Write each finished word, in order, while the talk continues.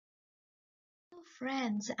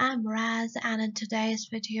Friends, I'm Raz, and in today's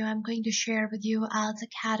video I'm going to share with you IELTS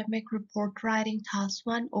Academic Report Writing Task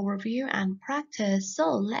 1 overview and practice.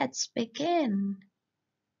 So let's begin.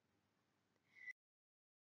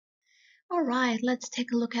 Alright, let's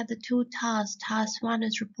take a look at the two tasks. Task 1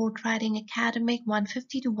 is Report Writing Academic,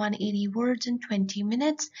 150 to 180 words in 20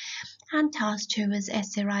 minutes. And Task 2 is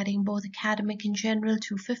Essay Writing, both Academic and General,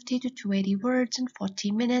 250 to 280 words in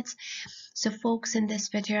 40 minutes. So folks, in this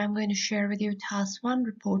video I'm going to share with you Task 1,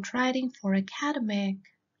 Report Writing for Academic.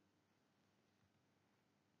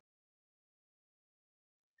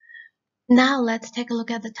 Now let's take a look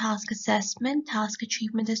at the task assessment. Task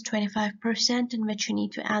achievement is 25%, in which you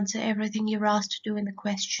need to answer everything you're asked to do in the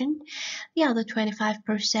question. The other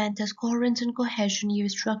 25% is coherence and cohesion,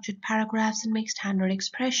 use structured paragraphs and make standard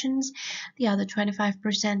expressions. The other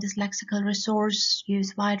 25% is lexical resource,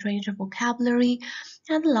 use wide range of vocabulary.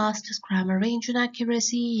 And the last is grammar range and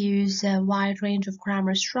accuracy, use a wide range of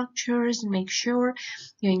grammar structures and make sure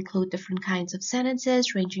you include different kinds of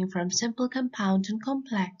sentences ranging from simple, compound, and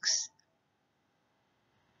complex.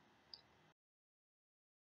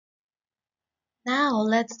 Now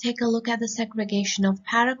let's take a look at the segregation of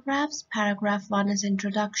paragraphs. Paragraph 1 is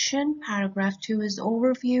introduction, paragraph 2 is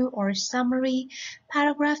overview or summary,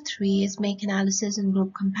 paragraph 3 is make analysis and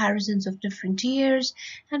group comparisons of different years,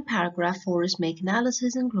 and paragraph 4 is make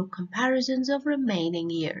analysis and group comparisons of remaining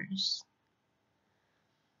years.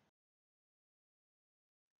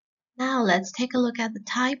 Now let's take a look at the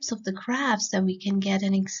types of the graphs that we can get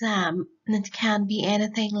in exam. And it can be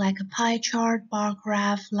anything like a pie chart, bar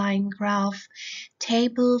graph, line graph,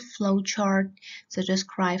 table, flow chart. So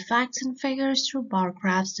describe facts and figures through bar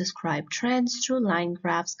graphs, describe trends through line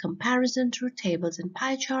graphs, comparison through tables and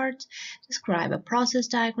pie charts, describe a process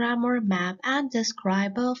diagram or a map, and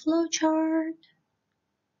describe a flow chart.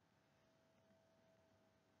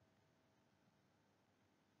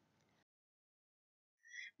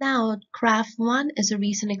 Now, graph 1 is a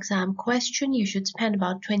recent exam question. You should spend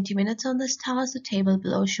about 20 minutes on this task. The table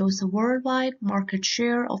below shows the worldwide market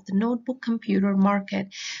share of the notebook computer market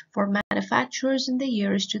for manufacturers in the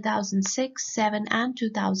years 2006, 7, and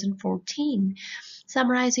 2014.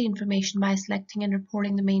 Summarize the information by selecting and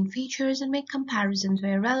reporting the main features and make comparisons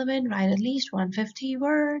where relevant. Write at least 150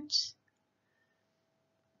 words.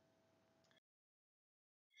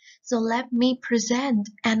 So let me present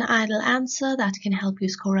an idle answer that can help you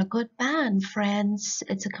score a good band, friends.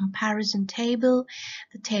 It's a comparison table.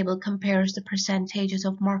 The table compares the percentages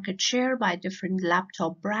of market share by different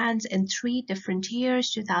laptop brands in 3 different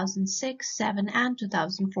years, 2006, 7, and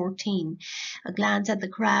 2014. A glance at the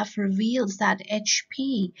graph reveals that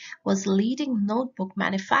HP was leading notebook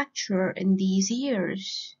manufacturer in these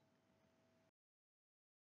years.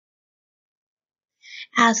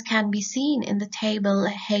 As can be seen in the table,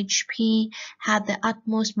 HP had the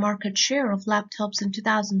utmost market share of laptops in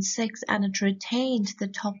 2006 and it retained the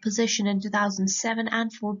top position in 2007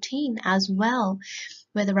 and 14 as well,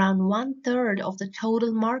 with around 1/3 of the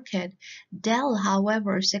total market. Dell,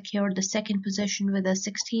 however, secured the second position with a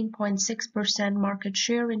 16.6% market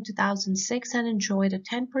share in 2006 and enjoyed a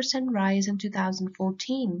 10% rise in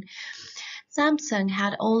 2014. Samsung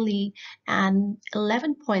had only an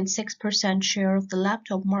 11.6% share of the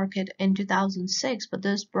laptop market in 2006, but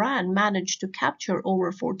this brand managed to capture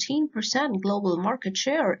over 14% global market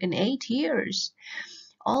share in 8 years.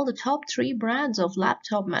 All the top 3 brands of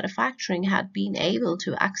laptop manufacturing had been able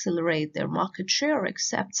to accelerate their market share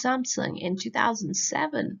except Samsung in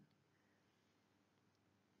 2007.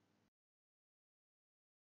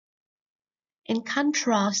 In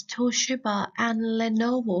contrast, Toshiba and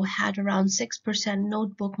Lenovo had around 6%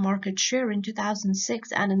 notebook market share in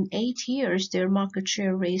 2006, and in 8 years their market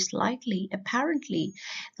share raised slightly. Apparently,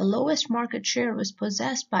 the lowest market share was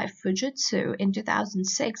possessed by Fujitsu in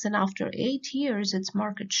 2006, and after 8 years its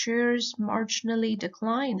market shares marginally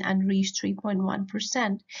declined and reached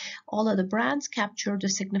 3.1%. All other brands captured a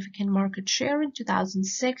significant market share in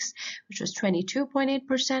 2006, which was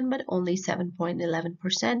 22.8%, but only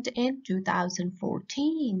 7.11% in 2014.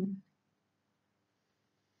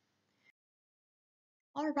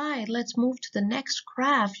 Alright, let's move to the next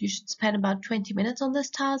graph. You should spend about 20 minutes on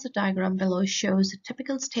this task. The diagram below shows the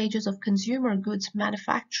typical stages of consumer goods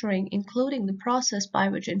manufacturing, including the process by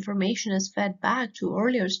which information is fed back to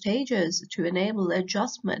earlier stages to enable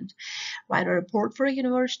adjustment. Write a report for a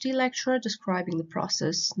university lecturer describing the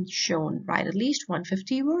process shown. Write at least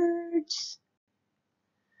 150 words.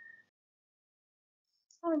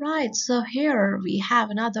 Alright, so here we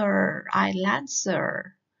have another idle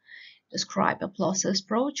answer. Describe a process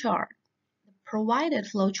flowchart. The provided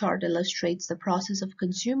flowchart illustrates the process of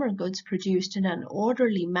consumer goods produced in an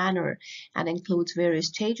orderly manner and includes various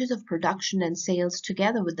stages of production and sales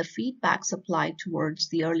together with the feedback supplied towards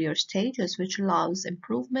the earlier stages, which allows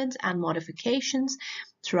improvements and modifications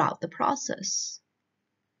throughout the process.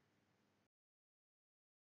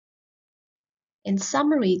 In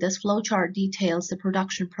summary, this flowchart details the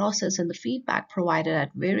production process and the feedback provided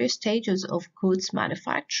at various stages of goods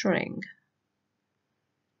manufacturing.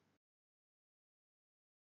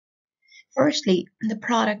 Firstly, the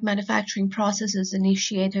product manufacturing process is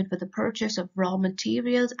initiated with the purchase of raw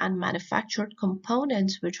materials and manufactured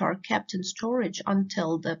components, which are kept in storage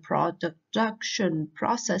until the production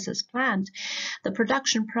process is planned. The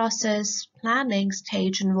production process planning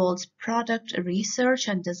stage involves product research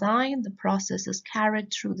and design. The process is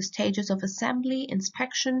carried through the stages of assembly,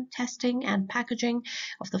 inspection, testing, and packaging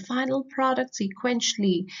of the final product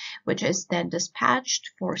sequentially, which is then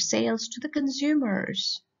dispatched for sales to the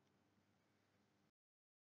consumers.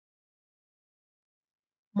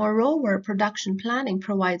 Moreover, production planning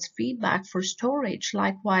provides feedback for storage.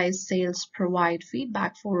 Likewise, sales provide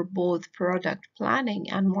feedback for both product planning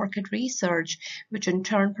and market research, which in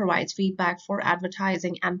turn provides feedback for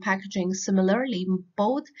advertising and packaging. Similarly,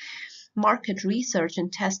 both market research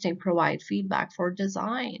and testing provide feedback for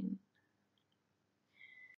design.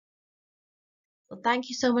 So thank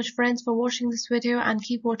you so much, friends, for watching this video, and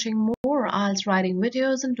keep watching more IELTS writing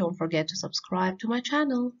videos, and don't forget to subscribe to my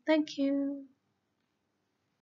channel. Thank you.